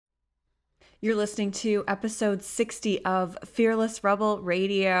You're listening to episode 60 of Fearless Rebel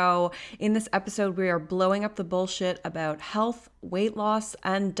Radio. In this episode, we are blowing up the bullshit about health, weight loss,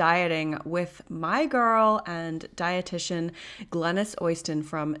 and dieting with my girl and dietitian Glennis Oyston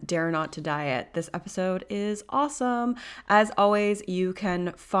from Dare Not to Diet. This episode is awesome. As always, you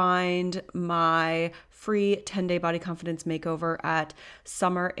can find my free 10-day body confidence makeover at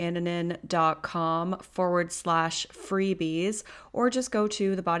summerannanen.com/freebies, or just go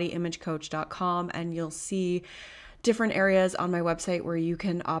to thebodyimagecoach.com and you'll see different areas on my website where you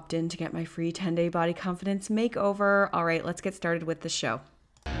can opt in to get my free 10-day body confidence makeover. All right, let's get started with the show.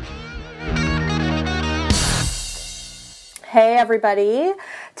 Hey everybody.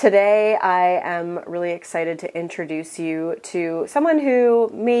 Today I am really excited to introduce you to someone who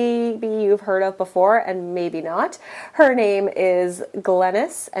maybe you've heard of before and maybe not. Her name is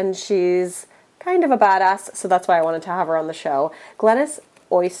Glennis and she's kind of a badass, so that's why I wanted to have her on the show. Glennis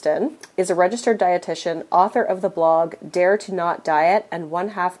Oyston is a registered dietitian, author of the blog Dare to Not Diet, and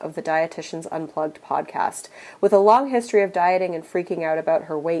one half of the Dietitians Unplugged podcast. With a long history of dieting and freaking out about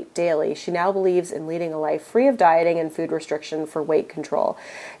her weight daily, she now believes in leading a life free of dieting and food restriction for weight control.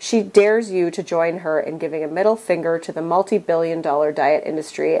 She dares you to join her in giving a middle finger to the multi-billion-dollar diet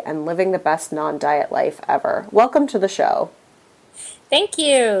industry and living the best non-diet life ever. Welcome to the show. Thank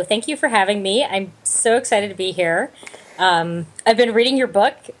you. Thank you for having me. I'm so excited to be here. I've been reading your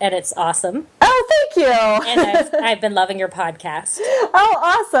book, and it's awesome. Oh, thank you. And I've been loving your podcast. Oh,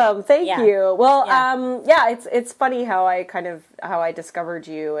 awesome. Thank you. Well, Yeah. it's funny how I discovered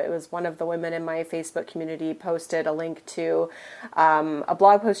you. It was one of the women in my Facebook community posted a link to a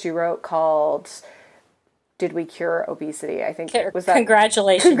blog post you wrote called Did We Cure Obesity? I think was that.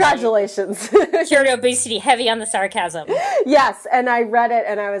 Congratulations. Congratulations. Cured obesity, heavy on the sarcasm. Yes, and I read it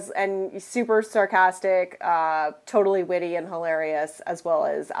and I was super sarcastic, totally witty and hilarious, as well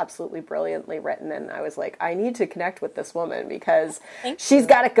as absolutely brilliantly written. And I was like, I need to connect with this woman because she's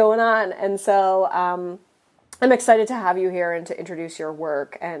got it going on. And so I'm excited to have you here and to introduce your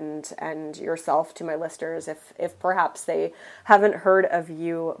work and yourself to my listeners if perhaps they haven't heard of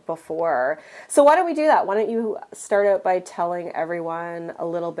you before. So why don't we do that? Why don't you start out by telling everyone a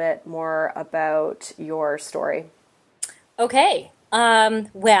little bit more about your story? Okay.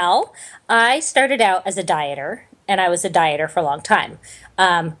 Well, I started out as a dieter, and I was a dieter for a long time.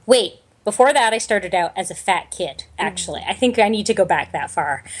 Before that, I started out as a fat kid, actually. I think I need to go back that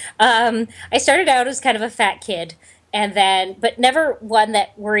far. I started out as kind of a fat kid, but never one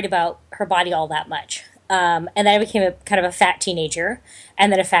that worried about her body all that much. And then I became a kind of a fat teenager,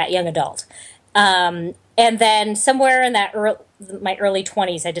 and then a fat young adult. And then somewhere in my early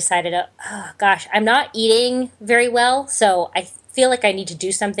 20s, I decided, oh gosh, I'm not eating very well, so I feel like I need to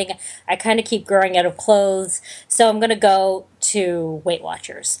do something. I kind of keep growing out of clothes, so I'm going to go to Weight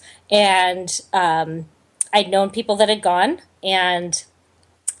Watchers. And I'd known people that had gone, and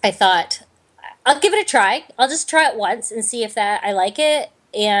I thought, I'll give it a try. I'll just try it once and see if I like it.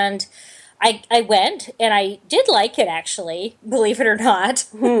 And I went, and I did like it, actually, believe it or not,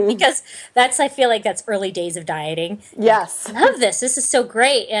 because I feel like that's early days of dieting. Yes. I love this. This is so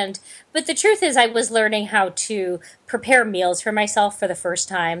great. But the truth is I was learning how to prepare meals for myself for the first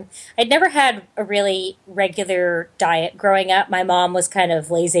time. I'd never had a really regular diet growing up. My mom was kind of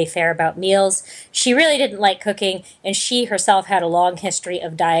laissez-faire about meals. She really didn't like cooking, and she herself had a long history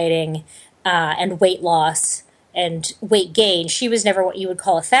of dieting and weight loss and weight gain. She was never what you would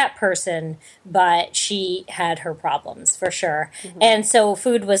call a fat person, but she had her problems for sure. Mm-hmm. And so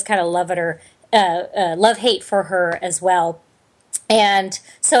food was kind of love-hate for her as well. And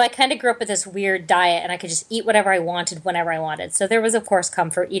so I kind of grew up with this weird diet, and I could just eat whatever I wanted whenever I wanted. So there was, of course,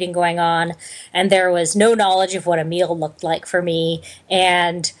 comfort eating going on, and there was no knowledge of what a meal looked like for me.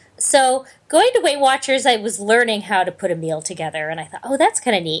 And so going to Weight Watchers, I was learning how to put a meal together, and I thought, oh, that's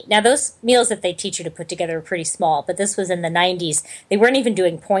kind of neat. Now, those meals that they teach you to put together are pretty small, but this was in the 90s. They weren't even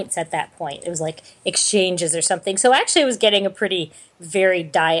doing points at that point. It was like exchanges or something. So actually I was getting a pretty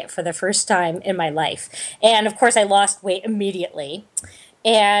varied diet for the first time in my life. And, of course, I lost weight immediately.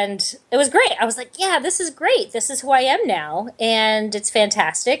 And it was great. I was like, yeah, this is great. This is who I am now. And it's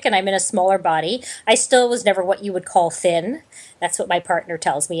fantastic. And I'm in a smaller body. I still was never what you would call thin. That's what my partner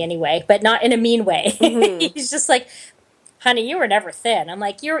tells me anyway, but not in a mean way. Mm-hmm. He's just like, honey, you were never thin. I'm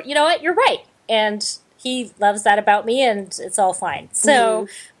like, you know what? You're right. And he loves that about me, and it's all fine. So,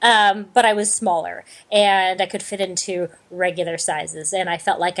 but I was smaller, and I could fit into regular sizes, and I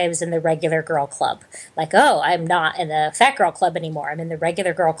felt like I was in the regular girl club. Like, oh, I'm not in the fat girl club anymore. I'm in the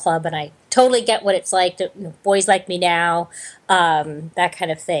regular girl club, and I totally get what it's like to, boys like me now, that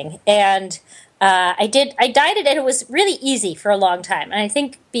kind of thing. And I dieted and it was really easy for a long time. And I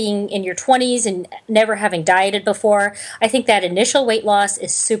think being in your 20s and never having dieted before, I think that initial weight loss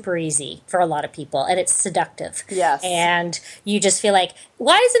is super easy for a lot of people and it's seductive. Yes. And you just feel like,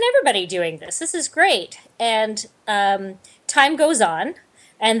 why isn't everybody doing this? This is great. And time goes on.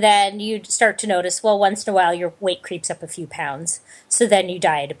 And then you start to notice, well, once in a while your weight creeps up a few pounds. So then you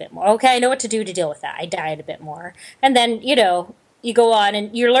diet a bit more. Okay, I know what to do to deal with that. I diet a bit more. And then, you go on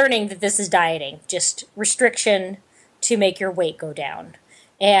and you're learning that this is dieting, just restriction to make your weight go down.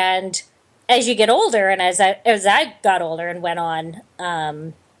 And as you get older, and as I got older and went on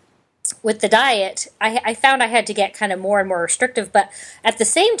with the diet, I found I had to get kind of more and more restrictive. But at the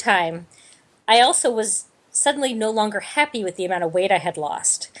same time, I also was suddenly no longer happy with the amount of weight I had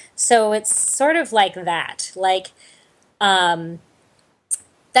lost. So it's sort of like that. Like,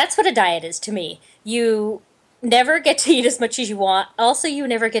 that's what a diet is to me. You never get to eat as much as you want. Also, you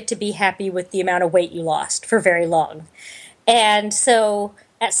never get to be happy with the amount of weight you lost for very long. And so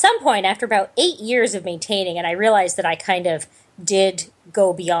at some point, after about 8 years of maintaining, and I realized that I kind of did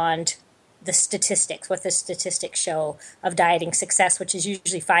go beyond the statistics, what the statistics show of dieting success, which is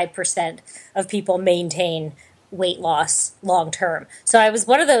usually 5% of people maintain weight loss long term. So I was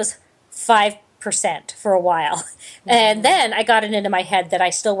one of those 5% for a while. And then I got it into my head that I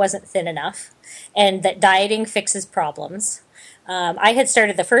still wasn't thin enough and that dieting fixes problems. I had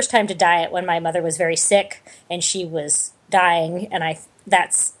started the first time to diet when my mother was very sick and she was dying. And I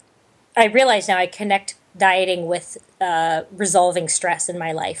realize now I connect dieting with resolving stress in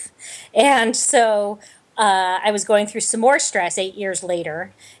my life. And so I was going through some more stress 8 years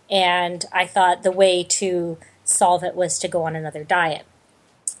later. And I thought the way to solve it was to go on another diet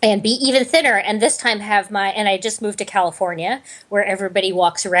and be even thinner, and this time and I just moved to California, where everybody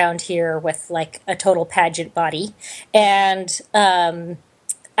walks around here with like a total pageant body, and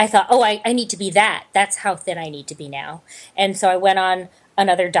I thought, I need to be that. That's how thin I need to be now. And so I went on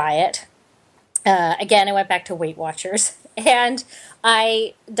another diet. Again, I went back to Weight Watchers, and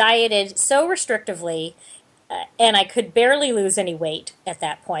I dieted so restrictively, and I could barely lose any weight at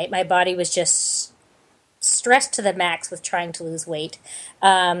that point. My body was just stressed to the max with trying to lose weight.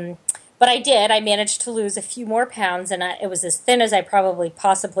 But I did. I managed to lose a few more pounds, and it was as thin as I probably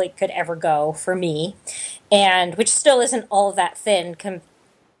possibly could ever go for me, and which still isn't all that thin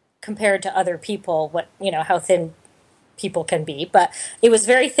compared to other people, how thin people can be. But it was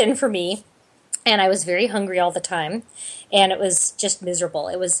very thin for me, and I was very hungry all the time, and it was just miserable.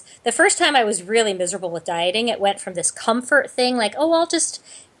 It was the first time I was really miserable with dieting. It went from this comfort thing, like, I'll just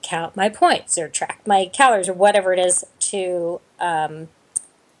count my points or track my calories or whatever it is, to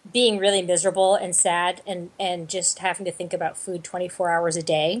being really miserable and sad and just having to think about food 24 hours a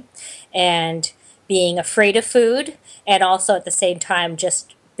day and being afraid of food, and also at the same time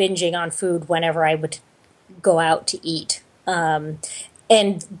just binging on food whenever I would go out to eat.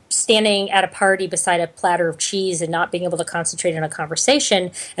 And standing at a party beside a platter of cheese and not being able to concentrate on a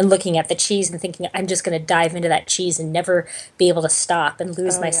conversation and looking at the cheese and thinking, I'm just going to dive into that cheese and never be able to stop and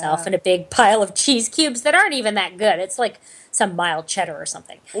lose myself in a big pile of cheese cubes that aren't even that good. It's like some mild cheddar or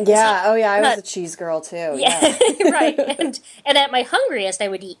something. Yeah. I was a cheese girl too. Yeah. Right. And at my hungriest, I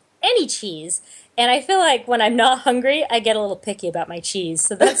would eat any cheese. And I feel like when I'm not hungry, I get a little picky about my cheese.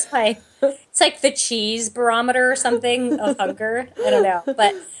 So that's it's like the cheese barometer or something of hunger. I don't know.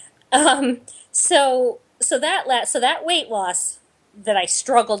 But, so that weight loss that I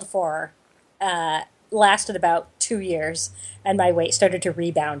struggled for, lasted about 2 years, and my weight started to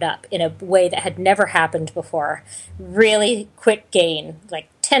rebound up in a way that had never happened before. Really quick gain, like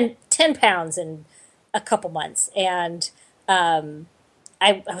 10 pounds in a couple months. And,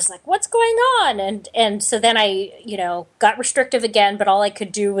 I was like, what's going on? And so then I, got restrictive again, but all I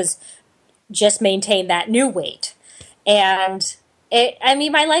could do was just maintain that new weight. And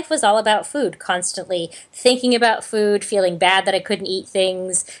my life was all about food, constantly thinking about food, feeling bad that I couldn't eat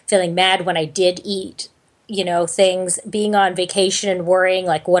things, feeling mad when I did eat, things, being on vacation and worrying,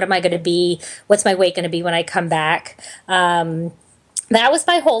 like, what am I going to be? What's my weight going to be when I come back? That was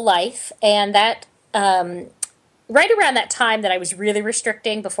my whole life. And that, right around that time that I was really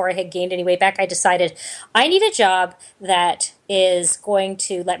restricting before I had gained any weight back, I decided I need a job that is going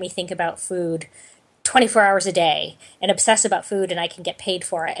to let me think about food 24 hours a day and obsess about food, and I can get paid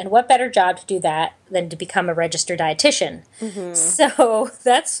for it. And what better job to do that than to become a registered dietitian? Mm-hmm. So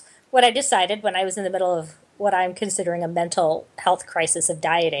that's what I decided when I was in the middle of what I'm considering a mental health crisis of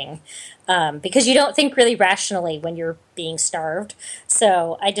dieting, because you don't think really rationally when you're being starved.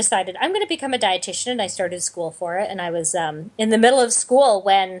 So I decided I'm going to become a dietitian, and I started school for it. And I was in the middle of school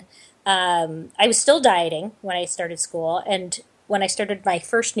when I was still dieting when I started school, and when I started my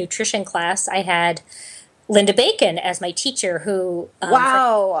first nutrition class, I had Linda Bacon as my teacher, who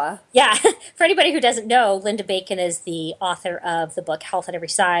wow. For anybody who doesn't know, Linda Bacon is the author of the book Health at Every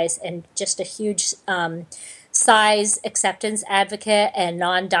Size, and just a huge size acceptance advocate and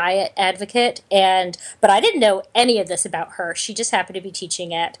non-diet advocate. But I didn't know any of this about her. She just happened to be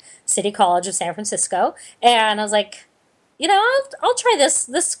teaching at City College of San Francisco, and I was like, I'll try this.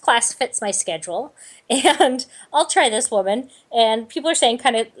 This class fits my schedule, and I'll try this woman. And people are saying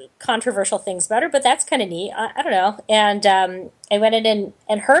kind of controversial things about her, but that's kind of neat. I don't know. And I went in,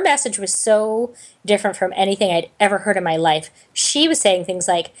 and her message was so different from anything I'd ever heard in my life. She was saying things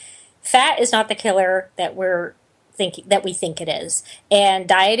like, fat is not the killer that we think it is, and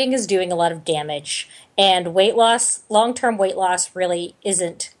dieting is doing a lot of damage, and weight loss, long-term weight loss, really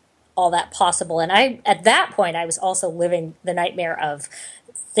isn't all that possible. And at that point, I was also living the nightmare of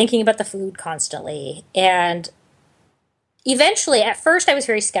thinking about the food constantly. And eventually, at first, I was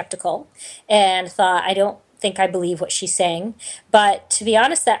very skeptical and thought, I don't think I believe what she's saying. But to be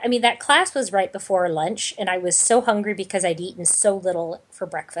honest, that class was right before lunch, and I was so hungry because I'd eaten so little for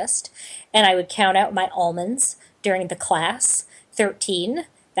breakfast. And I would count out my almonds during the class, 13.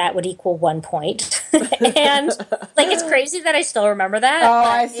 That would equal 1 point. And it's crazy that I still remember that. Oh,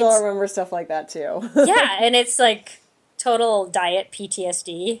 I still remember stuff like that too. Yeah, and it's like total diet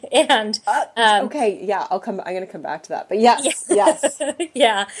PTSD. And okay, yeah, I'm going to come back to that. But yes.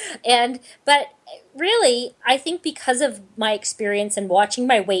 Yeah. But really, I think because of my experience and watching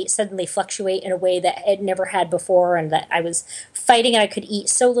my weight suddenly fluctuate in a way that it never had before, and that I was fighting and I could eat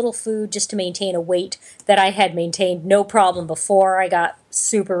so little food just to maintain a weight that I had maintained no problem before I got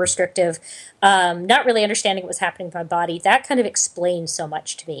super restrictive, not really understanding what was happening with my body, that kind of explained so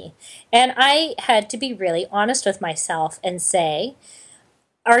much to me. And I had to be really honest with myself and say,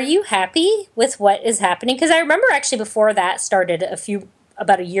 are you happy with what is happening? Because I remember actually before that started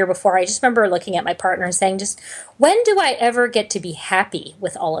about a year before, I just remember looking at my partner and saying, just when do I ever get to be happy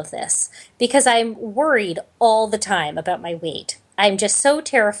with all of this? Because I'm worried all the time about my weight. I'm just so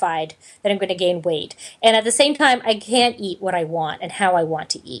terrified that I'm going to gain weight. And at the same time, I can't eat what I want and how I want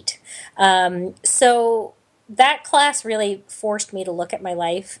to eat. So that class really forced me to look at my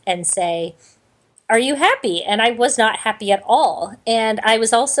life and say, are you happy? And I was not happy at all. And I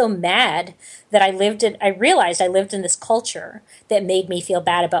was also mad that I realized I lived in this culture that made me feel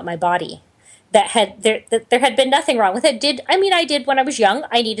bad about my body. That there had been nothing wrong with it. I did when I was young.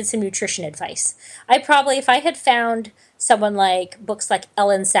 I needed some nutrition advice. If I had found someone like books like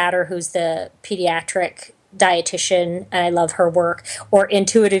Ellen Satter, who's the pediatric dietitian, and I love her work, or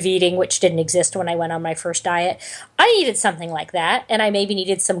intuitive eating, which didn't exist when I went on my first diet. I needed something like that, and I maybe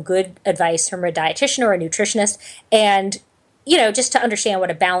needed some good advice from a dietitian or a nutritionist, and just to understand what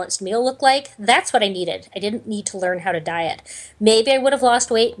a balanced meal looked like. That's what I needed. I didn't need to learn how to diet. Maybe I would have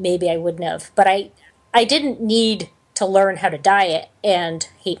lost weight, maybe I wouldn't have, but I didn't need to learn how to diet and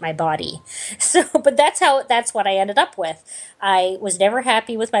hate my body. So, but that's what I ended up with. I was never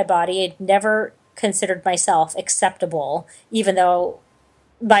happy with my body. I'd never considered myself acceptable, even though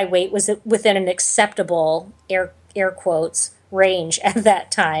my weight was within an acceptable air quotes range at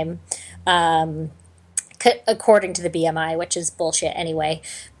that time, according to the BMI, which is bullshit anyway.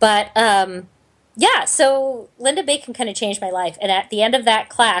 But so Linda Bacon kind of changed my life. And at the end of that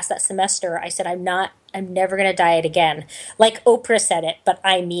class, that semester, I said, I'm never going to diet again. Like Oprah said it, but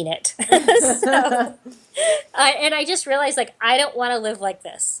I mean it. I just realized, I don't want to live like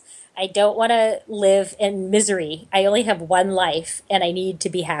this. I don't want to live in misery. I only have one life, and I need to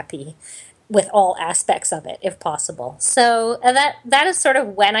be happy with all aspects of it, if possible. So that is sort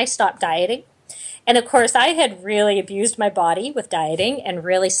of when I stopped dieting. And of course, I had really abused my body with dieting and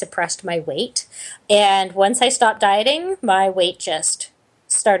really suppressed my weight. And once I stopped dieting, my weight just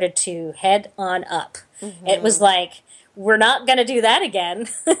started to head on up. Mm-hmm. It was like, we're not going to do that again.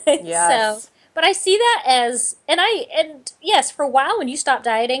 Yes. But I see that as, and yes, for a while when you stop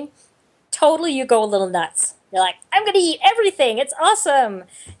dieting, totally you go a little nuts. You're like, I'm going to eat everything. It's awesome.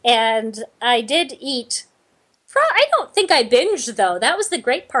 And I did eat. I don't think I binged, though. That was the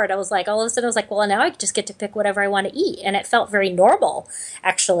great part. I was like, all of a sudden I was like, well, now I just get to pick whatever I want to eat. And it felt very normal,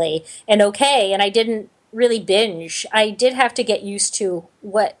 actually, and okay. And I didn't really binge. I did have to get used to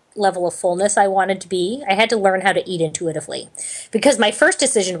what level of fullness I wanted to be. I had to learn how to eat intuitively, because my first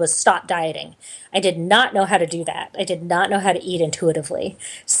decision was stop dieting. I did not know how to do that. I did not know how to eat intuitively.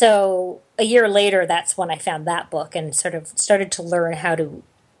 So a year later, that's when I found that book and sort of started to learn how to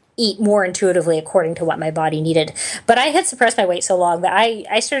eat more intuitively according to what my body needed. But I had suppressed my weight so long that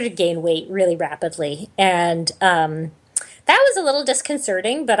I started to gain weight really rapidly. And that that was a little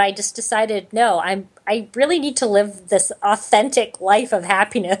disconcerting, but I just decided, no, I really need to live this authentic life of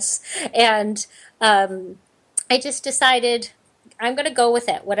happiness. And I just decided I'm going to go with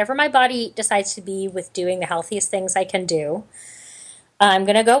it. Whatever my body decides to be with doing the healthiest things I can do, I'm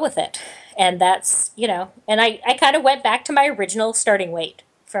going to go with it. And that's, and I kind of went back to my original starting weight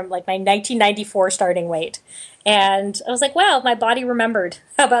from like my 1994 starting weight. And I was like, wow, my body remembered.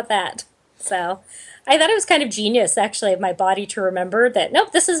 How about that? So I thought it was kind of genius, actually, of my body to remember that,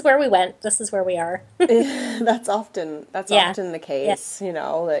 nope, this is where we went. This is where we are. That's often the case,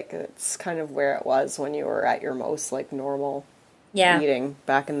 like it's kind of where it was when you were at your most like normal eating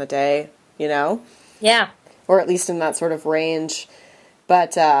back in the day, Yeah. Or at least in that sort of range.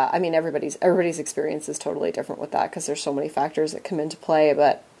 But, I mean, everybody's experience is totally different with that because there's so many factors that come into play.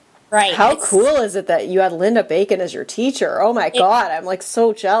 But right. How cool is it that you had Linda Bacon as your teacher? Oh, my God. I'm, like,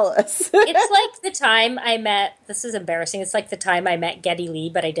 so jealous. It's like the time I met, this is embarrassing, it's like the time I met Geddy Lee,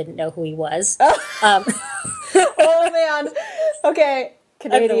 but I didn't know who he was. Oh, man. Okay.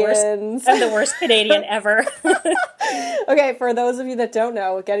 Canadians. I'm the worst Canadian ever. Okay, for those of you that don't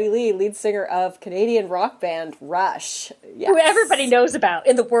know, Geddy Lee, lead singer of Canadian rock band Rush. Yes. Who everybody knows about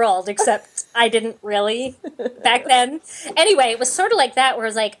in the world, except I didn't really back then. Anyway, it was sort of like that, where I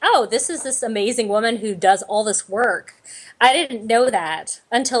was like, oh, this is this amazing woman who does all this work. I didn't know that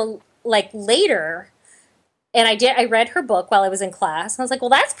until like later. And I read her book while I was in class. And I was like, well,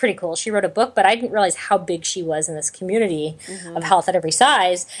 that's pretty cool. She wrote a book, but I didn't realize how big she was in this community of health at every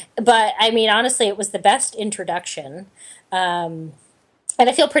size. But, I mean, honestly, it was the best introduction. And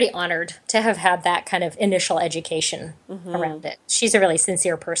I feel pretty honored to have had that kind of initial education around it. She's a really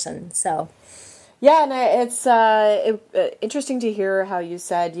sincere person, so... Yeah, and it's interesting to hear how you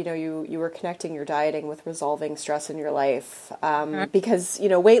said, you were connecting your dieting with resolving stress in your life, because,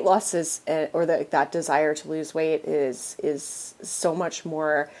 weight loss is, or that desire to lose weight is so much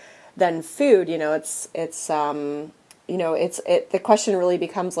more than food. The question really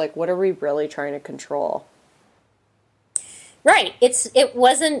becomes like, what are we really trying to control? Right. It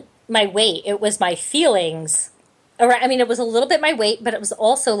wasn't my weight. It was my feelings. I mean, it was a little bit my weight, but it was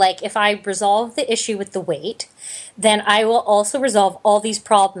also like, if I resolve the issue with the weight, then I will also resolve all these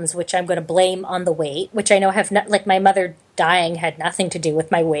problems, which I'm going to blame on the weight, which I know like my mother dying had nothing to do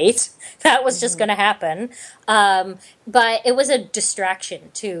with my weight. That was just going to happen. But it was a distraction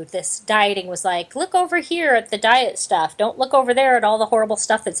too. This dieting was like, look over here at the diet stuff. Don't look over there at all the horrible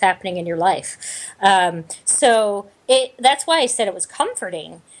stuff that's happening in your life. So that's why I said it was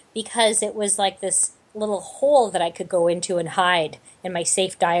comforting, because it was like this little hole that I could go into and hide in my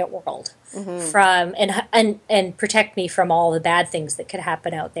safe diet world from and protect me from all the bad things that could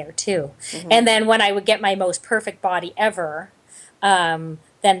happen out there too. And then when I would get my most perfect body ever, then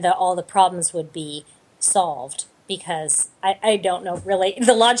all the problems would be solved, because I don't know, really,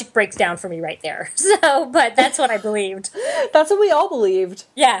 the logic breaks down for me right there. So, but that's what I believed. That's what we all believed.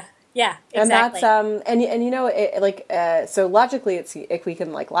 Yeah. Yeah, exactly. And that's so logically, if we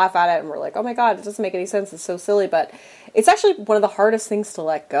can like laugh at it and we're like, oh my God, it doesn't make any sense, it's so silly, but it's actually one of the hardest things to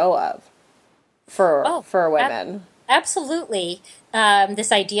let go of for women. Absolutely.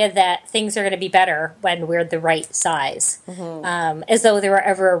 This idea that things are going to be better when we're the right size, as though there were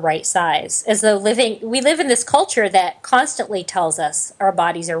ever a right size, as though we live in this culture that constantly tells us our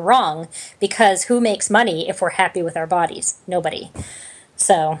bodies are wrong, because who makes money if we're happy with our bodies? Nobody.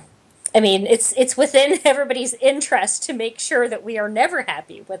 So, I mean, it's within everybody's interest to make sure that we are never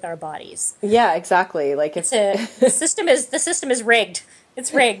happy with our bodies. Yeah, exactly. Like the system is rigged.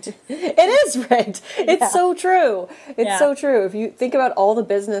 It's rigged. It is rigged. It's so true. It's so true. If you think about all the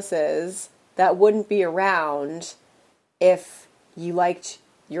businesses that wouldn't be around if you liked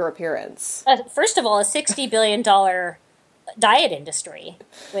your appearance. First of all, a $60 billion diet industry,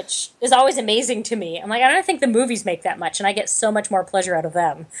 which is always amazing to me. I'm like, I don't think the movies make that much, and I get so much more pleasure out of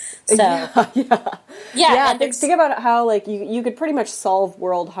them. So yeah. Think about how like you could pretty much solve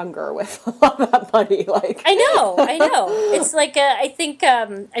world hunger with a lot of that money. Like I know. It's like I think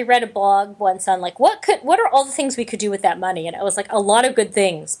I read a blog once on like what are all the things we could do with that money, and it was like a lot of good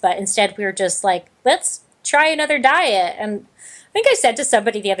things, but instead we were just like, let's try another diet. And I think I said to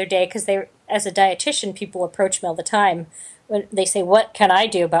somebody the other day, because as a dietitian, people approach me all the time when they say, what can I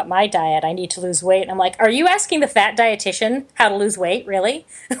do about my diet? I need to lose weight. And I'm like, are you asking the fat dietitian how to lose weight? Really?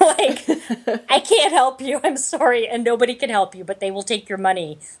 Like, I can't help you. I'm sorry. And nobody can help you, but they will take your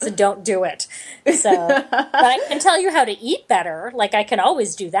money. So don't do it. So, but I can tell you how to eat better. Like, I can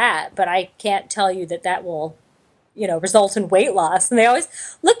always do that, but I can't tell you that will, result in weight loss. And they always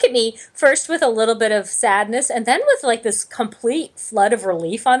look at me first with a little bit of sadness and then with like this complete flood of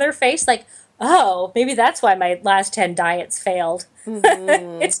relief on their face. Like, oh, maybe that's why my last 10 diets failed.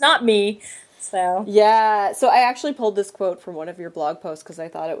 It's not me. So Yeah, so I actually pulled this quote from one of your blog posts because I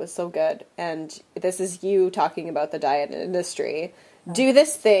thought it was so good. And this is you talking about the diet industry. Do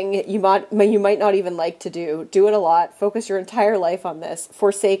this thing you might not even like to do. Do it a lot. Focus your entire life on this.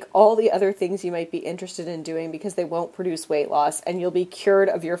 Forsake all the other things you might be interested in doing because they won't produce weight loss, and you'll be cured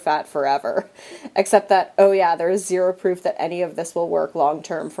of your fat forever. Except that, oh yeah, there is zero proof that any of this will work long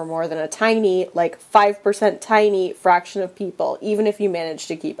term for more than a tiny, like 5% tiny fraction of people, even if you manage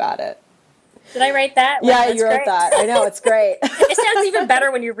to keep at it. did I write that? Yeah, you wrote that. I know, it's great. It sounds even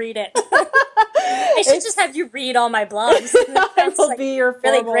better when you read it. I should just have you read all my blogs. It will be your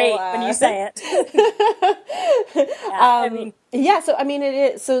really formal, great when you say it. Yeah, so I mean,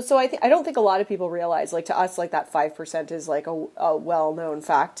 it is. So I don't think a lot of people realize, like, to us, like, that 5% is like a well-known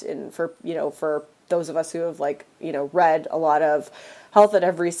fact, and for those of us who have, like, read a lot of Health at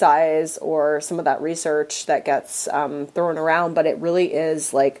Every Size or some of that research that gets thrown around, but it really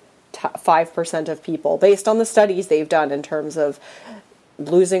is like 5% of people, based on the studies they've done in terms of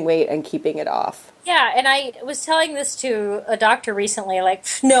losing weight and keeping it off. Yeah, and I was telling this to a doctor recently, like,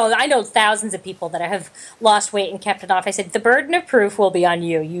 no, I know thousands of people that have lost weight and kept it off. I said, the burden of proof will be on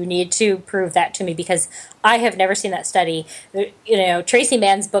you. You need to prove that to me because I have never seen that study. Tracy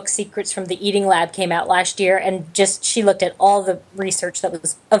Mann's book, Secrets from the Eating Lab, came out last year, and she looked at all the research that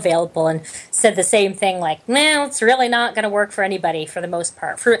was available and said the same thing, like, no, it's really not going to work for anybody for the most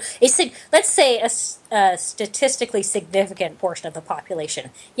part. Let's say a statistically significant portion of the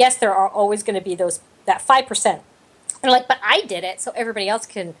population. Yes, there are always going to be that 5%. And they're like, but I did it, so everybody else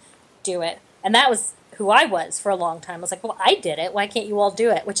can do it. And that was who I was for a long time. I was like, well, I did it. Why can't you all do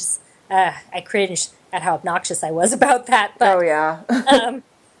it? Which is, I cringed at how obnoxious I was about that. But, oh, yeah.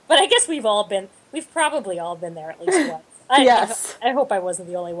 but I guess we've probably all been there at least once. Yes. I hope I wasn't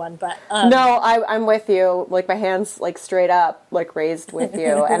the only one, but no, I'm with you. Like, my hands, like, straight up, like, raised with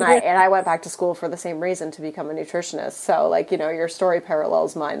you, and I went back to school for the same reason, to become a nutritionist. So, like, your story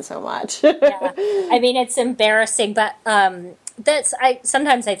parallels mine so much. Yeah. I mean, it's embarrassing, but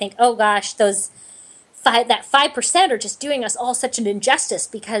sometimes I think, oh gosh, that 5% are just doing us all such an injustice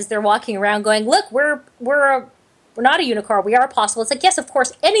because they're walking around going, look, we're not a unicorn. We are possible. It's like, yes, of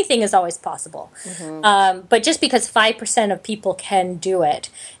course, anything is always possible. Mm-hmm. But just because 5% of people can do it,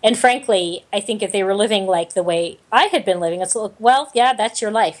 and frankly, I think if they were living like the way I had been living, it's like, well, yeah, that's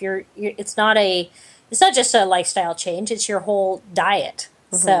your life. It's not just a lifestyle change. It's your whole diet.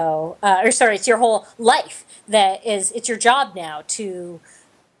 Mm-hmm. So, it's your whole life it's your job now to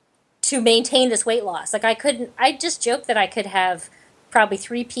maintain this weight loss. Like, I just joked that I could have probably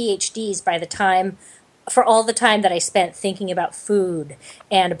 3 PhDs for all the time that I spent thinking about food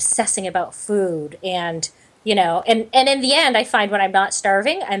and obsessing about food and in the end, I find when I'm not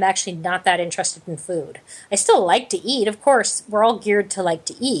starving, I'm actually not that interested in food. I still like to eat. Of course, we're all geared to like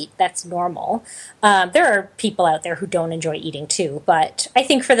to eat. That's normal. There are people out there who don't enjoy eating too, but I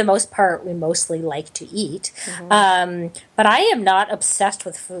think for the most part, we mostly like to eat. Mm-hmm. But I am not obsessed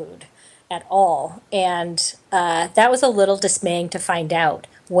with food at all. And that was a little dismaying to find out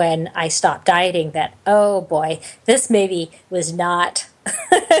when I stopped dieting that, oh boy, this maybe was not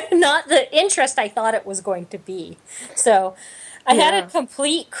not the interest I thought it was going to be. So I had a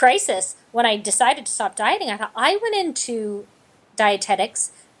complete crisis when I decided to stop dieting. I went into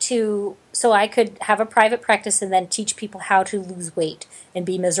dietetics so I could have a private practice and then teach people how to lose weight and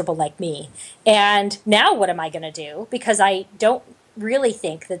be miserable like me. And now what am I going to do? Because I don't really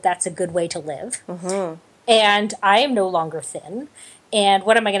think that that's a good way to live. Mm-hmm. And I am no longer thin. And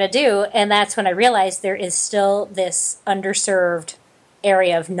what am I going to do? And that's when I realized there is still this underserved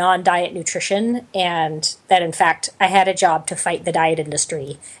area of non-diet nutrition, and that in fact I had a job to fight the diet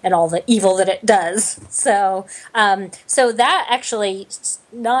industry and all the evil that it does. So that actually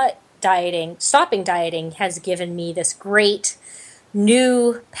stopping dieting has given me this great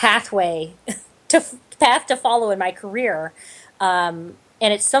new pathway to follow in my career. And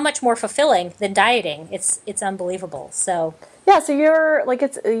it's so much more fulfilling than dieting. It's unbelievable. So yeah, so you're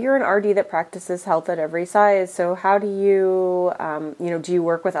an RD that practices health at every size. So how do you, do you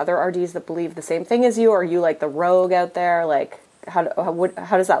work with other RDs that believe the same thing as you, or are you like the rogue out there? Like, how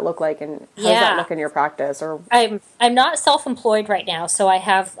does that look like, and how does that look in your practice? Or I'm not self-employed right now, so I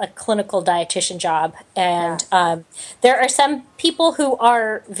have a clinical dietitian job, and there are some people who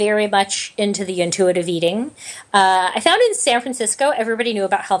are very much into the intuitive eating. I found in San Francisco, everybody knew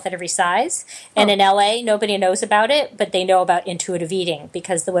about Health at Every Size, and in LA, nobody knows about it, but they know about intuitive eating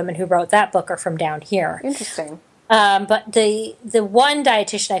because the women who wrote that book are from down here. Interesting. But the one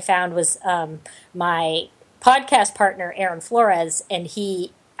dietitian I found was my podcast partner, Aaron Flores, and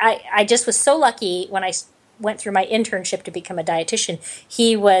he I just was so lucky when I went through my internship to become a dietitian.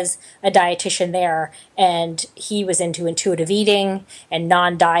 He was a dietitian there, and he was into intuitive eating and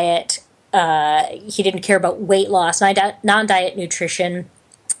non-diet. He didn't care about weight loss, non-diet nutrition,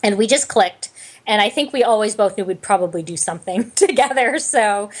 and we just clicked. And I think we always both knew we'd probably do something together.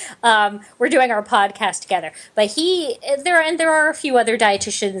 So we're doing our podcast together. But there are a few other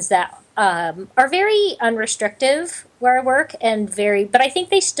dietitians that are very unrestrictive where I work, but I think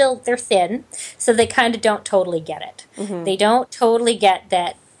they're thin, so they kind of don't totally get it. Mm-hmm. They don't totally get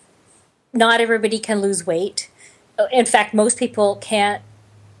that not everybody can lose weight. In fact, most people can't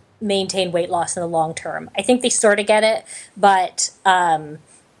maintain weight loss in the long term. I think they sort of get it, but I'm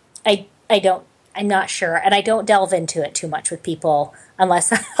not sure, and I don't delve into it too much with people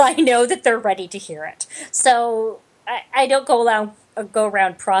unless I know that they're ready to hear it. So I don't go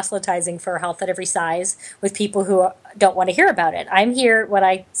around proselytizing for health at every size with people who don't want to hear about it. I'm here,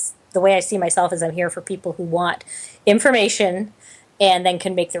 the way I see myself is I'm here for people who want information and then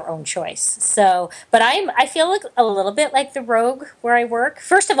can make their own choice. So, but I feel like a little bit like the rogue where I work.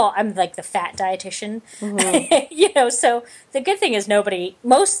 First of all, I'm like the fat dietitian, mm-hmm. So the good thing is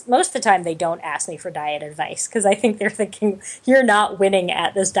most of the time they don't ask me for diet advice because I think they're thinking, you're not winning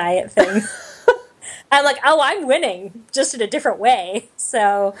at this diet thing. I'm like, oh, I'm winning, just in a different way.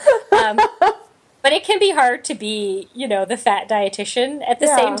 So, but it can be hard to be, the fat dietitian at the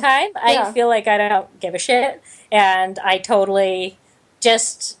same time. I feel like I don't give a shit, and I totally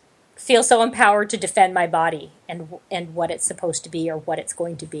just feel so empowered to defend my body and what it's supposed to be or what it's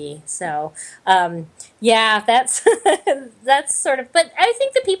going to be. So, that's that's sort of. But I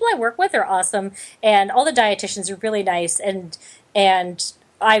think the people I work with are awesome, and all the dietitians are really nice, and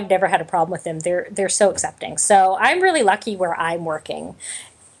I've never had a problem with them. They're so accepting. So I'm really lucky where I'm working.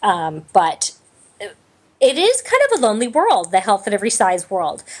 But it is kind of a lonely world, the health at every size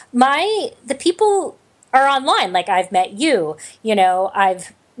world. The people are online. Like I've met you,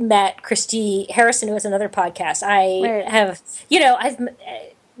 I've met Christy Harrison, who has another podcast. I have,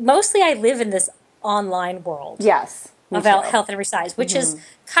 mostly I live in this online world. Yes. Of health at every size, which is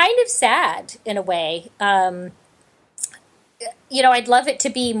kind of sad in a way. I'd love it to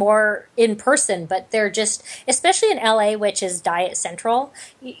be more in person, but they're just, especially in LA, which is diet central,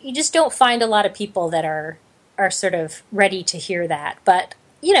 you just don't find a lot of people that are sort of ready to hear that. But,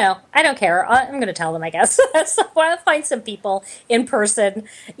 I don't care. I'm going to tell them, I guess. So I'll find some people in person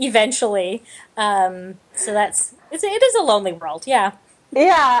eventually. So it is a lonely world. Yeah.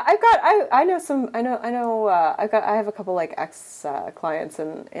 Yeah, I have a couple like ex clients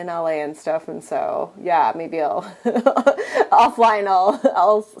in LA and stuff, and so yeah, maybe I'll offline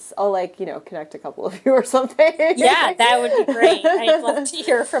I'll like connect a couple of you or something. Yeah, that would be great. I'd love to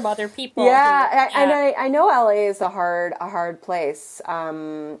hear from other people. Yeah, and I know LA is a hard place.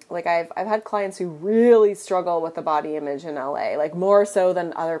 Like I've had clients who really struggle with the body image in LA, like more so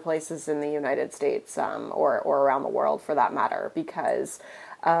than other places in the United States, or around the world for that matter, because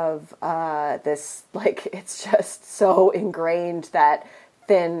of this, like, it's just so ingrained that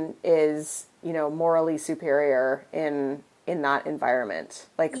thin is, morally superior in that environment.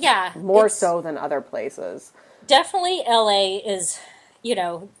 Like, more so than other places. Definitely LA is,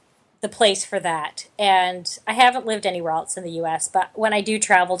 the place for that. And I haven't lived anywhere else in the US, but when I do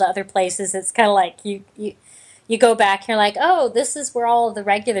travel to other places, it's kind of like you go back and you're like, oh, this is where all the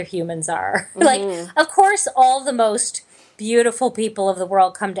regular humans are. Mm-hmm. Like, of course, all the most beautiful people of the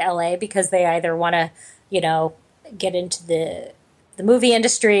world come to LA because they either want to, get into the movie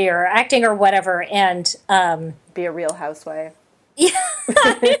industry or acting or whatever, and be a real housewife. Yeah.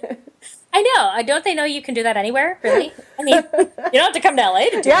 I know. Don't they know you can do that anywhere, really? I mean, you don't have to come to LA to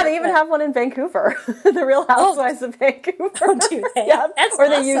do it. Yeah, they even have one in Vancouver. The Real Housewives of Vancouver. Oh, do they? Yeah. That's or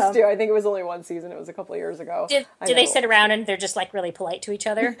awesome. They used to. I think it was only one season. It was a couple of years ago. Do they sit around and they're just like really polite to each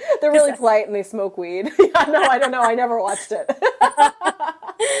other? They're really polite and they smoke weed. Yeah, no, I don't know. I never watched it.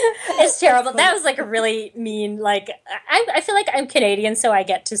 It's terrible. That was like a really mean, like, I feel like I'm Canadian, so I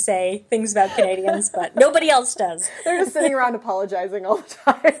get to say things about Canadians, but nobody else does. They're just sitting around apologizing all the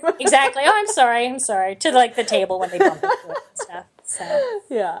time. Exactly. Oh, I'm sorry. To like the table when they bump into it and stuff. So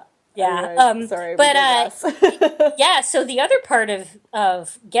yeah. Anyways, sorry. But yeah, so the other part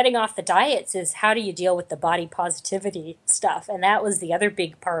of getting off the diets is how do you deal with the body positivity stuff? And that was the other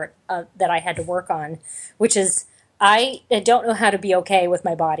big part that I had to work on, which is I don't know how to be okay with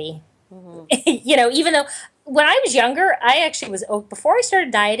my body. Mm-hmm. Even though when I was younger, I actually was, before I started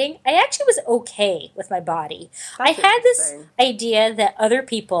dieting, I actually was okay with my body. That's I had this idea that other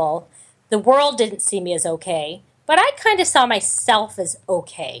people, the world didn't see me as okay, but I kind of saw myself as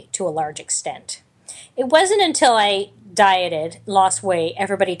okay to a large extent. It wasn't until I dieted, lost weight,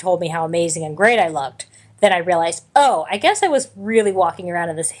 everybody told me how amazing and great I looked. Then I realized, oh, I guess I was really walking around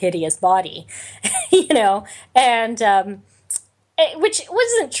in this hideous body, and which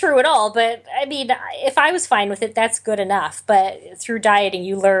wasn't true at all. But I mean, if I was fine with it, that's good enough. But through dieting,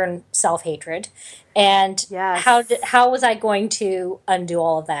 you learn self-hatred, and Yes. how was I going to undo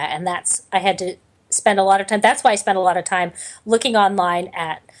all of that? And I had to spend a lot of time. That's why I spent a lot of time looking online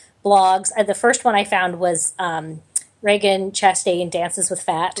at blogs. The first one I found was Reagan Chastain Dances with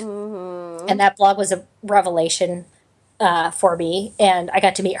Fat. Mm-hmm. And that blog was a revelation for me. And I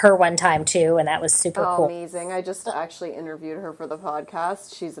got to meet her one time too, and that was super cool. Amazing. I just actually interviewed her for the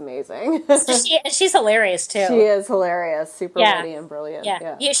podcast. She's amazing. She's hilarious too. She is hilarious. Super witty and brilliant.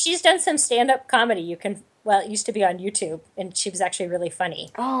 Yeah, she's done some stand-up comedy. It used to be on YouTube, and she was actually really funny.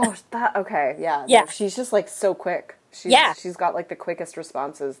 Oh, okay. Yeah. Yeah. She's just like so quick. She's got like the quickest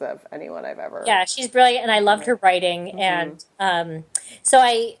responses of anyone I've ever. Yeah, she's brilliant, and I loved her writing. Mm-hmm. And so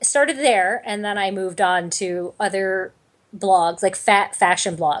I started there, and then I moved on to other blogs, like fat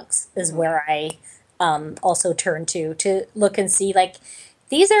fashion blogs is where I also turned to look and see, like,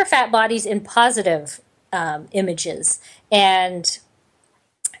 these are fat bodies in positive images. And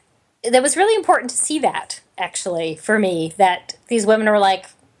that was really important to see that, actually, for me, that these women were like,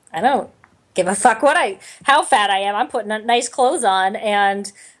 I don't give a fuck how fat I am. I'm putting nice clothes on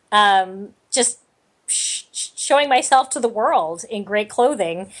and just showing myself to the world in great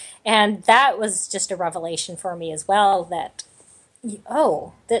clothing. And that was just a revelation for me as well, that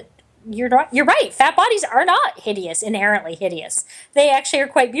you're right. Fat bodies are not inherently hideous. They actually are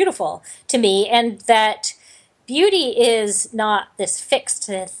quite beautiful to me. And that beauty is not this fixed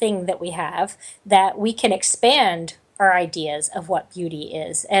thing that we have, that we can expand our ideas of what beauty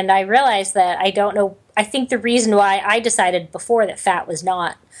is. And I realized that I think the reason why I decided before that fat was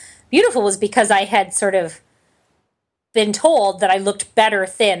not beautiful was because I had sort of been told that I looked better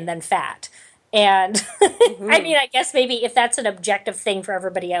thin than fat. And mm-hmm. I mean, I guess maybe if that's an objective thing for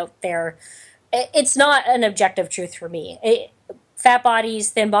everybody out there, it's not an objective truth for me. Fat bodies,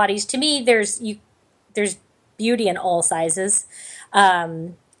 thin bodies, to me, there's beauty in all sizes.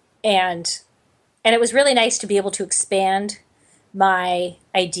 And it was really nice to be able to expand my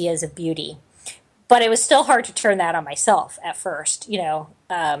ideas of beauty. But it was still hard to turn that on myself at first,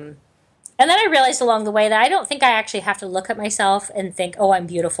 and then I realized along the way that I don't think I actually have to look at myself and think, oh, I'm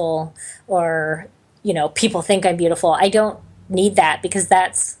beautiful, or, people think I'm beautiful. I don't need that, because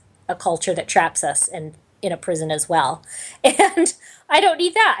that's a culture that traps us in a prison as well. And I don't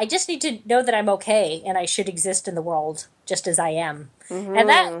need that. I just need to know that I'm okay and I should exist in the world just as I am.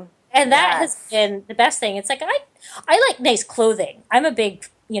 Mm-hmm. And that has been the best thing. It's like, I like nice clothing. I'm a big,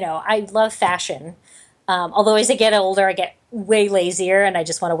 I love fashion. Although as I get older, I get way lazier and I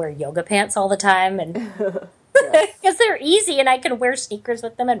just want to wear yoga pants all the time. And because they're easy and I can wear sneakers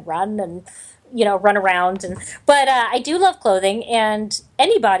with them and run and, run around. But I do love clothing, and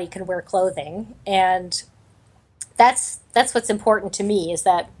anybody can wear clothing. And that's what's important to me, is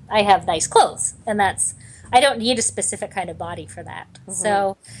that I have nice clothes, and I don't need a specific kind of body for that. Mm-hmm.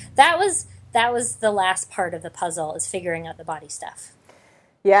 So that was the last part of the puzzle, is figuring out the body stuff.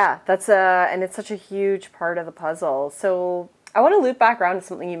 Yeah, and it's such a huge part of the puzzle. So I want to loop back around to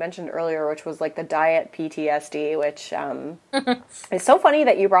something you mentioned earlier, which was like the diet PTSD, which it's so funny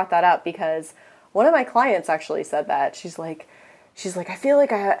that you brought that up, because one of my clients actually said that. She's like, I feel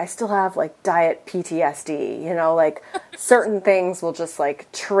like I still have like diet PTSD, like certain things will just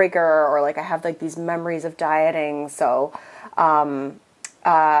like trigger, or like I have like these memories of dieting. So,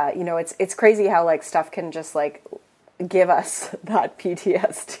 it's crazy how like stuff can just like give us that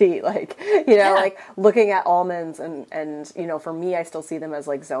PTSD, like, like looking at almonds and for me, I still see them as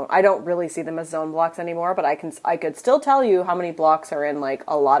like I don't really see them as zone blocks anymore, but I could still tell you how many blocks are in like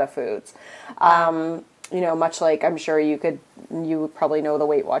a lot of foods. Much like I'm sure you would probably know the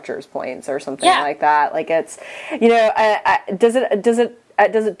Weight Watchers points or something like that. Like it's, does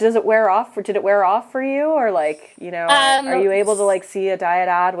it wear off? Did it wear off for you? Or like, are you able to like see a diet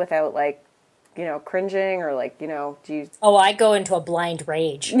ad without like, cringing, or like, do you... Oh, I go into a blind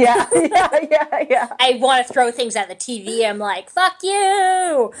rage. Yeah. I want to throw things at the TV. I'm like, fuck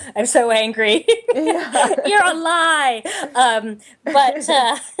you! I'm so angry. Yeah. You're a lie! But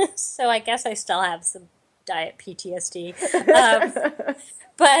so I guess I still have some diet PTSD.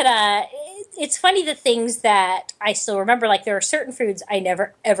 But it's funny, the things that I still remember, like there are certain foods I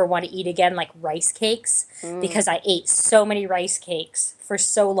never ever want to eat again, like rice cakes, because I ate so many rice cakes for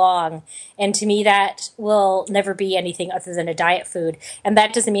so long. And to me, that will never be anything other than a diet food. And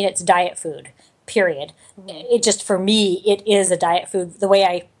that doesn't mean it's diet food, period. It just, for me, it is a diet food, the way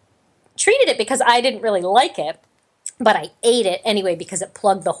I treated it, because I didn't really like it. but I ate it anyway because it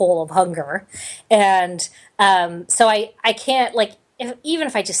plugged the hole of hunger. And so I can't, like, even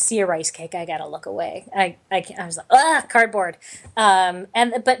if I just see a rice cake, I gotta look away. I was like, ugh, cardboard.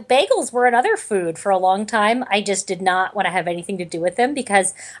 But bagels were another food for a long time. I just did not want to have anything to do with them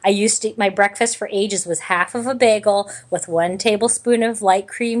because I used to, my breakfast for ages was half of a bagel with 1 tablespoon of light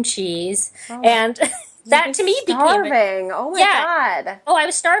cream cheese. Oh. And that to me starving. Became oh my God. Oh, I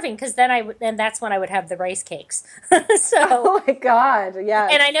was starving because then that's when I would have the rice cakes. So, oh my God. Yeah.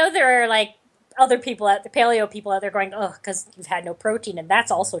 And I know there are like other people the paleo people out there going, oh, because you've had no protein, and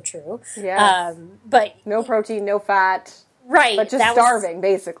that's also true. Yeah. But no protein, no fat. Right. But just starving,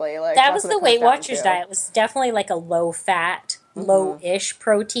 basically. Like that was the Weight Watchers diet. It was definitely like a low fat, low-ish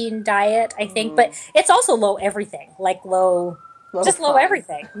protein diet, I think. But it's also low everything, like low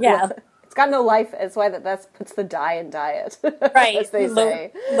everything. Yeah. It's got no life. It's why that's puts the die in diet. Right. As they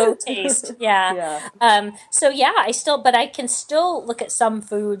say. Low taste. Yeah. So yeah, but I can still look at some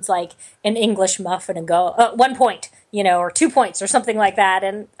foods like an English muffin and go, 1 point, or 2 points or something like that.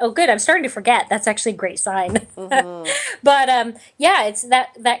 And oh, good. I'm starting to forget. That's actually a great sign. Mm-hmm. But yeah, it's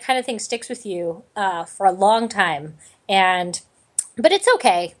that kind of thing sticks with you for a long time. But it's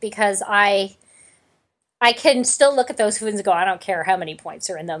okay because I can still look at those foods and go, I don't care how many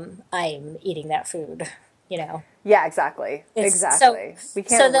points are in them. I'm eating that food, Yeah, exactly. Exactly. We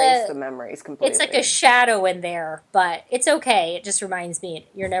can't erase the memories completely. It's like a shadow in there, but it's okay. It just reminds me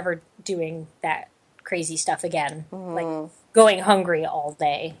you're never doing that crazy stuff again. Mm-hmm. Like going hungry all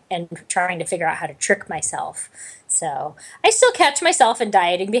day and trying to figure out how to trick myself. So I still catch myself in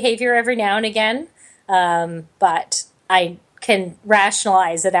dieting behavior every now and again, but I can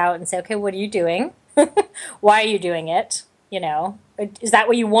rationalize it out and say, okay, what are you doing? Why are you doing it? Is that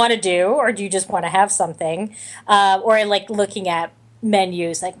what you want to do, or do you just want to have something? Or like looking at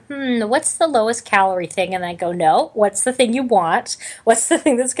menus, like, what's the lowest calorie thing? And I go, no, what's the thing you want? What's the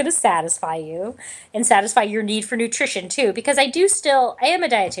thing that's going to satisfy you and satisfy your need for nutrition too? Because I am a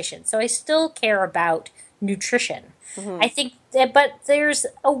dietitian, so I still care about nutrition. Mm-hmm. I think but there's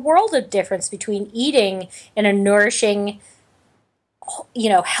a world of difference between eating in a nourishing,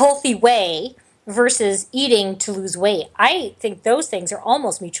 healthy way versus eating to lose weight. I think those things are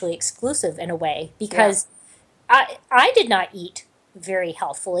almost mutually exclusive in a way because I did not eat very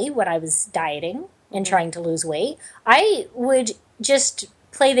healthfully when I was dieting and trying to lose weight. I would just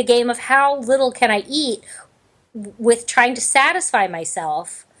play the game of how little can I eat with trying to satisfy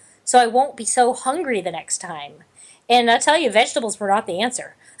myself so I won't be so hungry the next time. And I'll tell you, vegetables were not the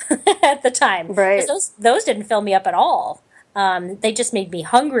answer at the time. Right. Those didn't fill me up at all. They just made me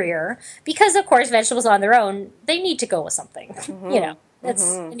hungrier because, of course, vegetables on their own, they need to go with something. Mm-hmm.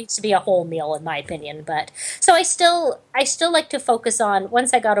 It needs to be a whole meal, in my opinion. But so I still like to focus on,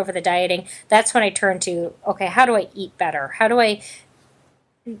 once I got over the dieting, that's when I turned to, okay, how do I eat better? How do I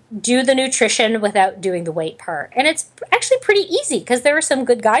do the nutrition without doing the weight part? And it's actually pretty easy because there are some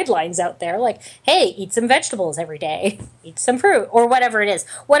good guidelines out there, like, hey, eat some vegetables every day, eat some fruit, or whatever it is.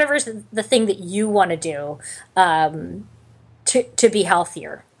 Whatever's the thing that you want to do. To be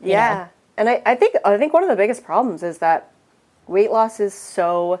healthier. Yeah. And I think one of the biggest problems is that weight loss it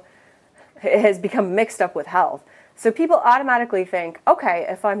has become mixed up with health. So people automatically think, okay,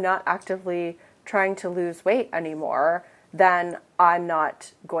 if I'm not actively trying to lose weight anymore, then I'm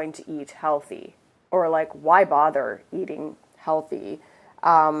not going to eat healthy. Or like, why bother eating healthy?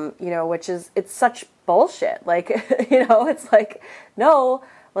 It's such bullshit. Like, it's like, no,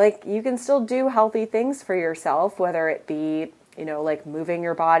 like you can still do healthy things for yourself, whether it be, like moving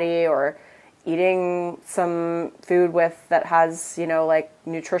your body or eating some food that has, like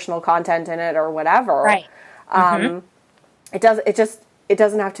nutritional content in it or whatever. Right. It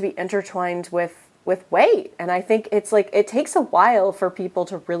doesn't have to be intertwined with weight. And I think it's like, it takes a while for people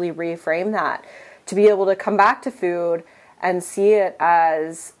to really reframe that, to be able to come back to food and see it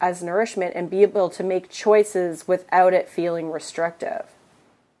as nourishment and be able to make choices without it feeling restrictive.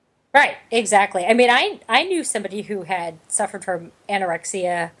 Right, exactly. I mean, I knew somebody who had suffered from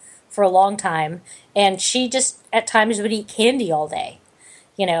anorexia for a long time, and she just at times would eat candy all day,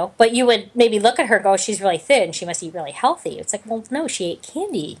 But you would maybe look at her and go, she's really thin, she must eat really healthy. It's like, well, no, she ate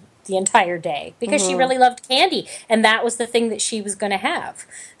candy the entire day because she really loved candy, and that was the thing that she was going to have.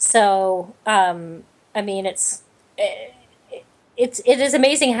 So, I mean, it is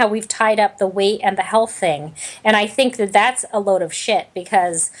amazing how we've tied up the weight and the health thing, and I think that that's a load of shit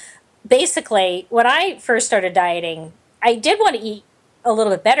because basically, when I first started dieting, I did want to eat a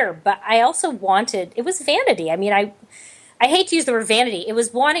little bit better, but I also it was vanity. I mean, I hate to use the word vanity. It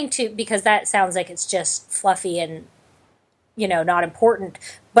was wanting to, because that sounds like it's just fluffy and, not important,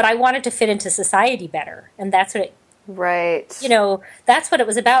 but I wanted to fit into society better. And that's what Right. That's what it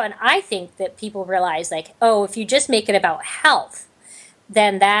was about. And I think that people realize, like, oh, if you just make it about health,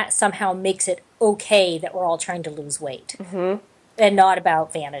 then that somehow makes it okay that we're all trying to lose weight and not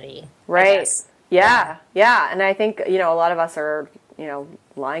about vanity. Right. Yeah. Yeah. And I think, a lot of us are,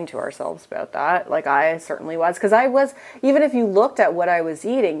 lying to ourselves about that. Like I certainly was. Because I was, even if you looked at what I was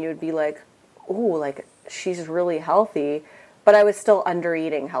eating, you'd be like, ooh, like she's really healthy. But I was still under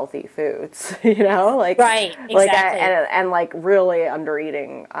eating healthy foods, like right, exactly. like and like really under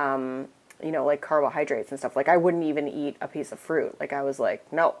eating, like carbohydrates and stuff. Like I wouldn't even eat a piece of fruit. Like I was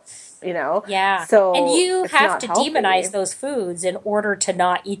like, no, Yeah. So and you have to healthy. demonize those foods in order to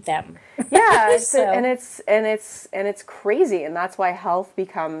not eat them. Yeah, So. and it's crazy, and that's why health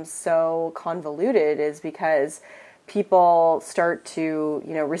becomes so convoluted. Is because people start to,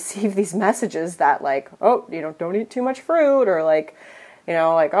 receive these messages that like, oh, don't eat too much fruit, or like,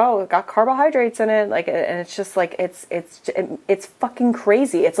 like, oh, it got carbohydrates in it. Like, and it's just like, it's fucking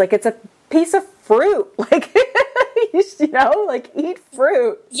crazy. It's like, it's a piece of fruit. Like, like eat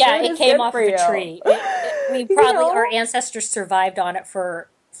fruit. Yeah, fruit it came off of a tree. We probably, our ancestors survived on it for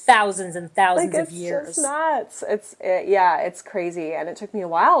thousands and thousands of years. It's just nuts. It's crazy. And it took me a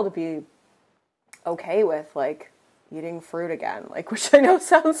while to be okay with like, eating fruit again, like, which I know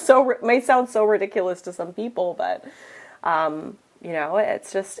may sound so ridiculous to some people, but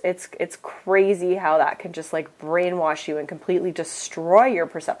it's just it's crazy how that can just like brainwash you and completely destroy your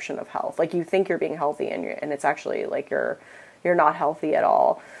perception of health. Like you think you're being healthy and it's actually like you're not healthy at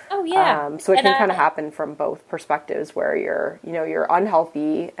all. Oh yeah. So it can kind of happen from both perspectives, where you're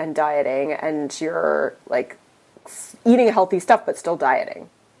unhealthy and dieting, and you're like eating healthy stuff but still dieting.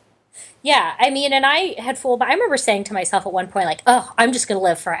 Yeah, I mean, and I remember saying to myself at one point, like, oh, I'm just going to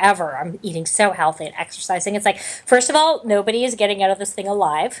live forever. I'm eating so healthy and exercising. It's like, first of all, nobody is getting out of this thing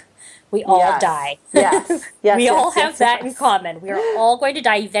alive. We all die. Yes. We all have that in common. We are all going to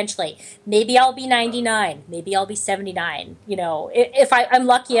die eventually. Maybe I'll be 99. Maybe I'll be 79. If I'm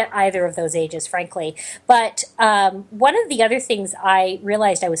lucky at either of those ages, frankly. But one of the other things I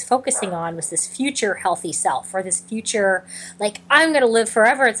realized I was focusing on was this future healthy self, or this future, like, I'm going to live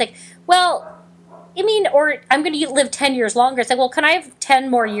forever. It's like, well, I mean, or I'm going to live 10 years longer. It's like, well, can I have 10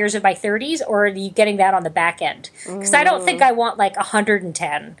 more years of my 30s, or are you getting that on the back end? Because I don't think I want like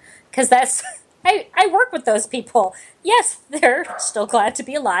 110. Because that's, I work with those people. Yes, they're still glad to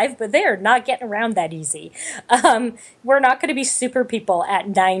be alive, but they're not getting around that easy. We're not going to be super people at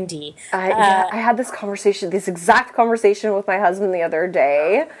 90. I had this exact conversation with my husband the other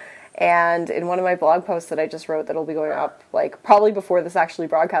day. And in one of my blog posts that I just wrote that'll be going up, like, probably before this actually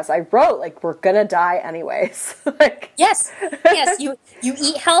broadcasts, I wrote, like, we're gonna die anyways. Like, yes, you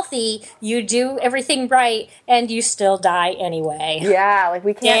eat healthy, you do everything right, and you still die anyway. Yeah, like,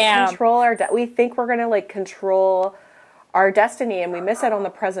 we can't control we think we're gonna, like, control our destiny, and we miss out on the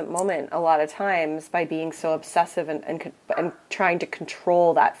present moment a lot of times by being so obsessive and trying to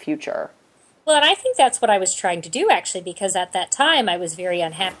control that future. Well, and I think that's what I was trying to do, actually, because at that time I was very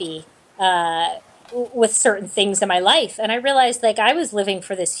unhappy with certain things in my life. And I realized, like, I was living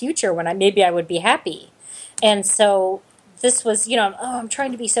for this future when maybe I would be happy. And so this was, I'm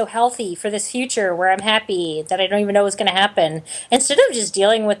trying to be so healthy for this future where I'm happy that I don't even know what's going to happen, instead of just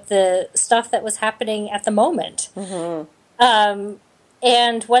dealing with the stuff that was happening at the moment. Mm-hmm.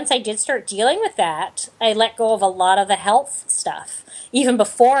 And once I did start dealing with that, I let go of a lot of the health stuff. Even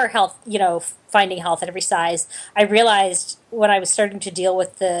before health, finding health at every size, I realized when I was starting to deal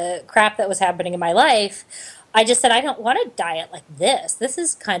with the crap that was happening in my life, I just said, I don't want to diet like this. This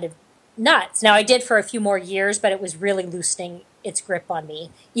is kind of nuts. Now, I did for a few more years, but it was really loosening its grip on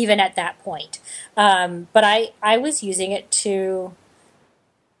me, even at that point. But I was using it to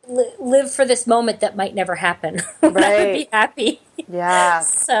live for this moment that might never happen. When I would be happy. Yeah.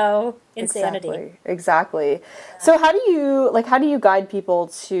 So insanity. Exactly. So how do you guide people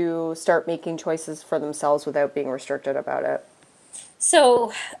to start making choices for themselves without being restricted about it?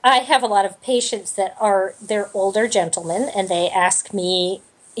 So I have a lot of patients they're older gentlemen, and they ask me,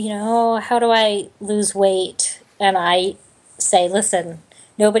 how do I lose weight? And I say, listen,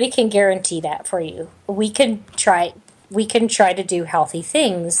 nobody can guarantee that for you. We can try to do healthy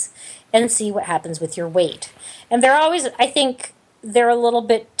things and see what happens with your weight. And I think they're a little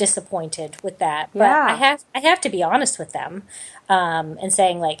bit disappointed with that. But yeah. I have to be honest with them, and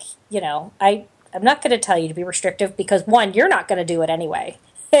saying, like, I'm not going to tell you to be restrictive because, one, you're not going to do it anyway.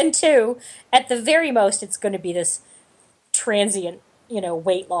 And two, at the very most, it's going to be this transient,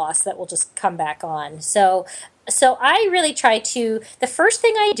 weight loss that will just come back on. So I really try to, the first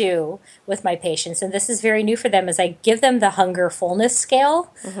thing I do with my patients, and this is very new for them, is I give them the hunger fullness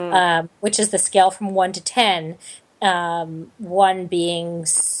scale, which is the scale from 1 to 10. 1 being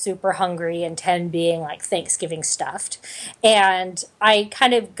super hungry and 10 being like Thanksgiving stuffed. And I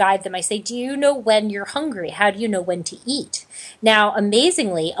kind of guide them. I say, do you know when you're hungry? How do you know when to eat? Now,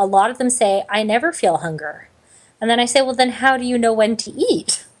 amazingly, a lot of them say, I never feel hunger. And then I say, well, then how do you know when to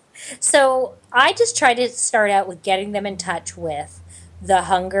eat? So I just try to start out with getting them in touch with the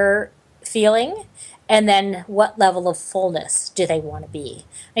hunger feeling, and then what level of fullness do they want to be.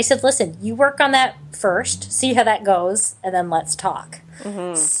 I said, listen, you work on that first, see how that goes, and then let's talk.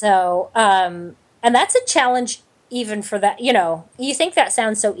 So, and that's a challenge even for that. You think that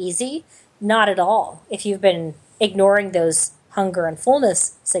sounds so easy. Not at all. If you've been ignoring those hunger and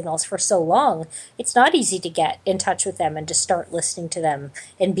fullness signals for so long, it's not easy to get in touch with them and to start listening to them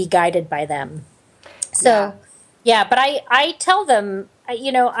and be guided by them. So, yeah, but I tell them,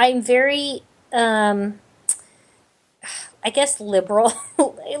 I'm very, I guess liberal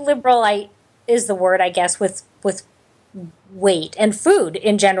is the word, I guess, with weight and food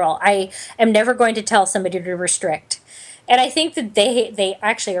in general. I am never going to tell somebody to restrict. And I think that they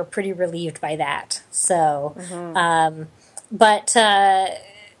actually are pretty relieved by that. So, but,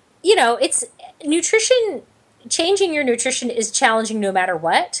 it's nutrition, changing your nutrition is challenging no matter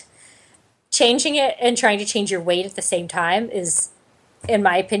what. Changing it and trying to change your weight at the same time is, in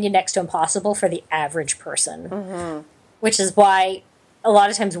my opinion, next to impossible for the average person, which is why a lot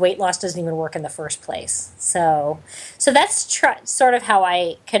of times weight loss doesn't even work in the first place. So that's sort of how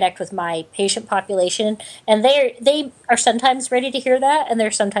I connect with my patient population, and they are sometimes ready to hear that, and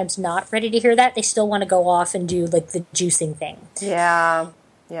they're sometimes not ready to hear that. They still want to go off and do like the juicing thing. Yeah.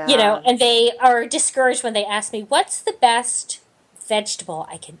 And they are discouraged when they ask me, "What's the best vegetable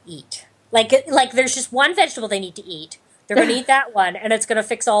I can eat?" Like there's just one vegetable they need to eat. They're going to eat that one, and it's going to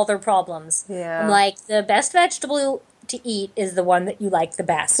fix all their problems. Yeah. I'm like, the best vegetable to eat is the one that you like the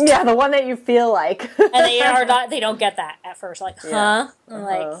best. Yeah, the one that you feel like. And they don't get that at first. Like, huh? I'm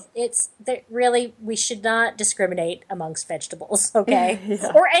like, really, we should not discriminate amongst vegetables, okay?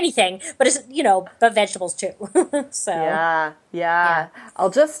 Or anything, but it's, but vegetables too. So. Yeah. I'll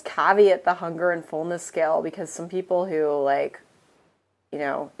just caveat the hunger and fullness scale, because some people who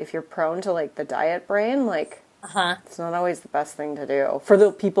if you're prone to like the diet brain, it's not always the best thing to do for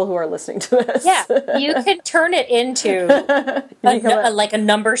the people who are listening to this. Yeah, you can turn it into a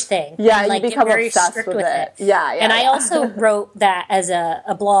numbers thing. Yeah, and, you become very obsessed strict with it. Yeah. And I also wrote that as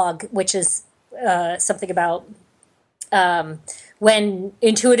a blog, which is something about when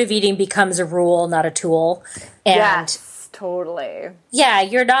intuitive eating becomes a rule, not a tool. And yes, totally. Yeah,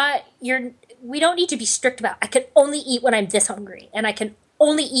 we don't need to be strict about, I can only eat when I'm this hungry, and I can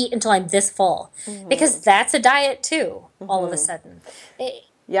only eat until I'm this full, because that's a diet too, all of a sudden. And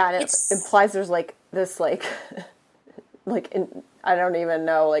it implies there's this I don't even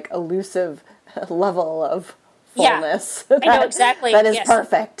know, elusive level of fullness. I know exactly. That is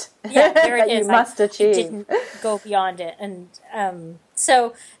perfect. Yeah, there it that is. You must achieve. It didn't go beyond it. And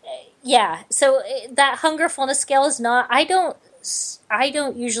so that hunger fullness scale is not, I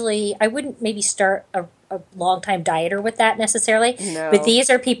wouldn't maybe start a long-time dieter with that necessarily. No. But these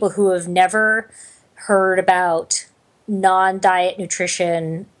are people who have never heard about non-diet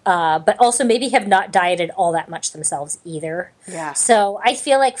nutrition, but also maybe have not dieted all that much themselves either. Yeah. So I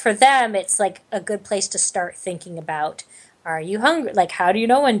feel like for them, it's like a good place to start thinking about, are you hungry? Like, how do you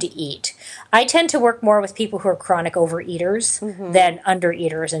know when to eat? I tend to work more with people who are chronic overeaters than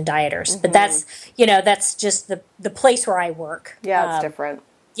undereaters and dieters. But that's just the place where I work. Yeah, it's different.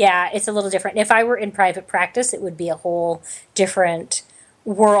 Yeah, it's a little different. If I were in private practice, it would be a whole different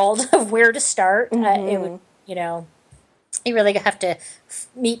world of where to start. It would, you really have to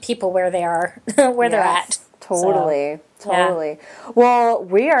meet people where they are, where they're at. Totally. Yeah. Well,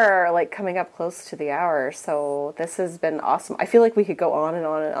 we are coming up close to the hour, so this has been awesome. I feel like we could go on and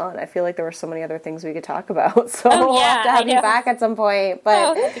on and on. I feel like there were so many other things we could talk about, so we'll have to have you back at some point.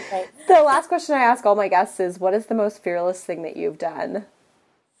 But that'd be great. The last question I ask all my guests is, what is the most fearless thing that you've done?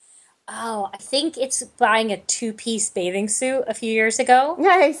 Oh, I think it's buying a 2-piece bathing suit a few years ago.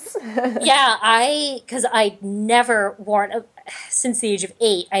 Nice. Yeah, because I'd never worn, since the age of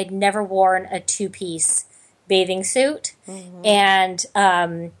 8, I'd never worn a 2-piece bathing suit. And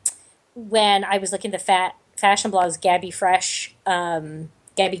when I was looking at the fashion blogs, Gabby Fresh,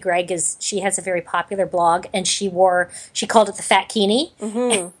 Gabby Gregg, she has a very popular blog, and she called it the Fatkini.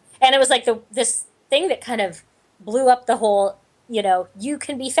 And it was like this thing that kind of blew up the whole, you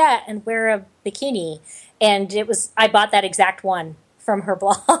can be fat and wear a bikini. And I bought that exact one from her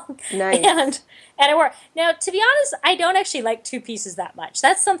blog. Nice. And I wore it. Now, to be honest, I don't actually like 2 pieces that much.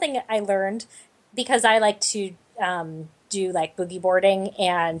 That's something I learned because I like to do boogie boarding,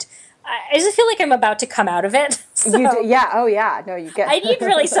 and I just feel like I'm about to come out of it. So You do, yeah. Oh, yeah. No, you get. I need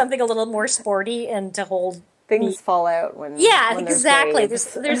really something a little more sporty and to hold Things me. fall out when. Yeah, when there's exactly.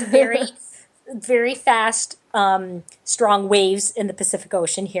 waves. There's very very fast, strong waves in the Pacific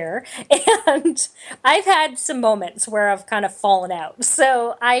Ocean here. And I've had some moments where I've kind of fallen out.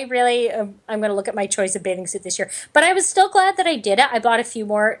 So I really, I'm going to look at my choice of bathing suit this year. But I was still glad that I did it. I bought a few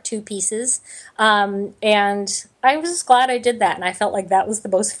more two pieces. And I was just glad I did that. And I felt like that was the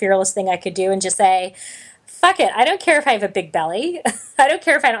most fearless thing I could do and just say, fuck it. I don't care if I have a big belly. I don't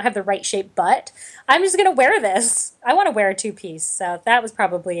care if I don't have the right shaped butt. I'm just going to wear this. I want to wear a two-piece. So that was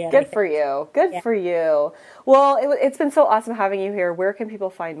probably it. Good for you. Good for you. Well, it's been so awesome having you here. Where can people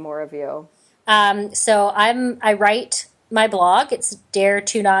find more of you? So I write my blog. It's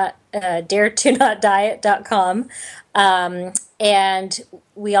daretoniot.com. And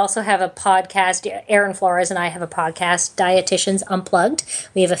we also have a podcast. Erin Flores and I have a podcast, Dietitians Unplugged.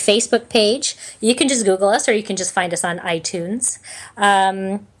 We have a Facebook page. You can just Google us or you can just find us on iTunes.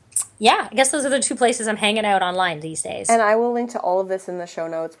 Yeah, I guess those are the two places I'm hanging out online these days. And I will link to all of this in the show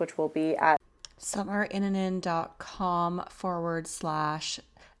notes, which will be at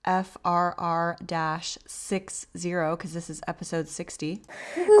summerinnanen.com/FRR-60, because this is episode 60.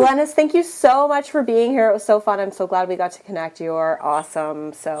 Glennis, thank you so much for being here. It was so fun. I'm so glad we got to connect. You are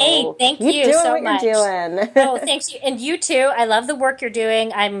awesome. So hey, thank you keep doing so what much. You're doing. Oh, thanks. And you too. I love the work you're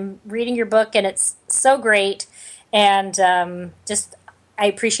doing. I'm reading your book and it's so great. And I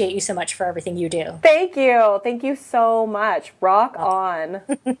appreciate you so much for everything you do. Thank you. Thank you so much. Rock on.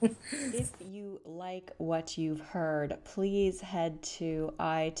 If you like what you've heard, please head to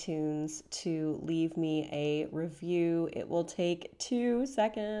iTunes to leave me a review. It will take 2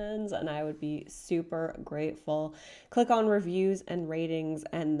 seconds and I would be super grateful. Click on reviews and ratings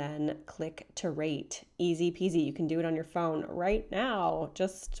and then click to rate. Easy peasy. You can do it on your phone right now,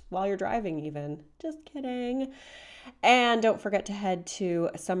 just while you're driving even. Just kidding. And don't forget to head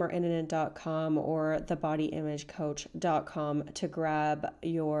to summerinnanen.com or thebodyimagecoach.com to grab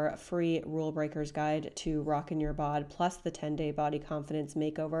your free Rule Breakers Guide to Rockin' Your Bod, plus the 10-day body confidence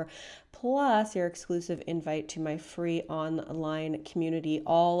makeover, plus your exclusive invite to my free online community,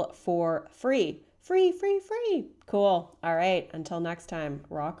 all for free. Free. Cool. All right. Until next time,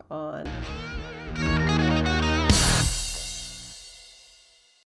 rock on.